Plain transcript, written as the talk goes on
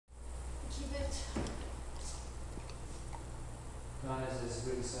honest, is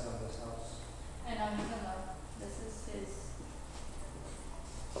really set on this house. I know he's in love. This is his.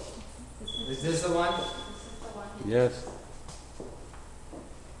 Is this the one? This is the one. Yes.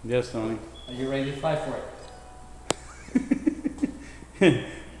 Yes, Tony. Are you ready to fight for it?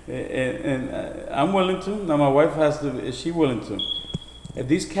 And I'm willing to. Now my wife has to. Is she willing to? If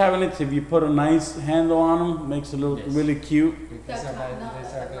these cabinets, if you put a nice handle on them, makes it look Yes. really cute. The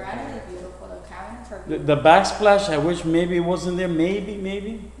granite is beautiful. The cabinets are The, beautiful. the backsplash, I wish maybe it wasn't there.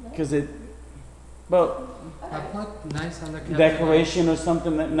 Maybe, because it. But I put nice under cabinet decoration or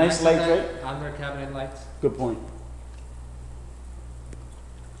something. Nice lights, right? Under cabinet lights. Good point.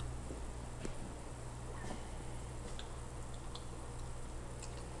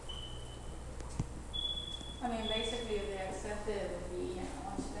 I mean, basically, if they accept it, it would be,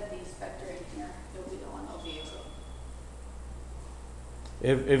 once you let the inspector in here, he'll be the one that'll be able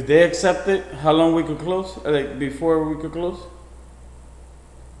to. If they accept it, how long we could close? Like before we could close?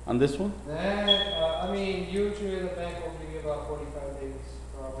 On this one? Then, I mean, usually the bank will give you about 45 days,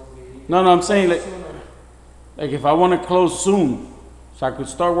 probably. No, I'm saying Sooner. like if I want to close soon, so I could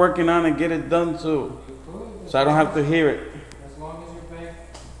start working on it and get it done too, You could. so I don't have to hear it.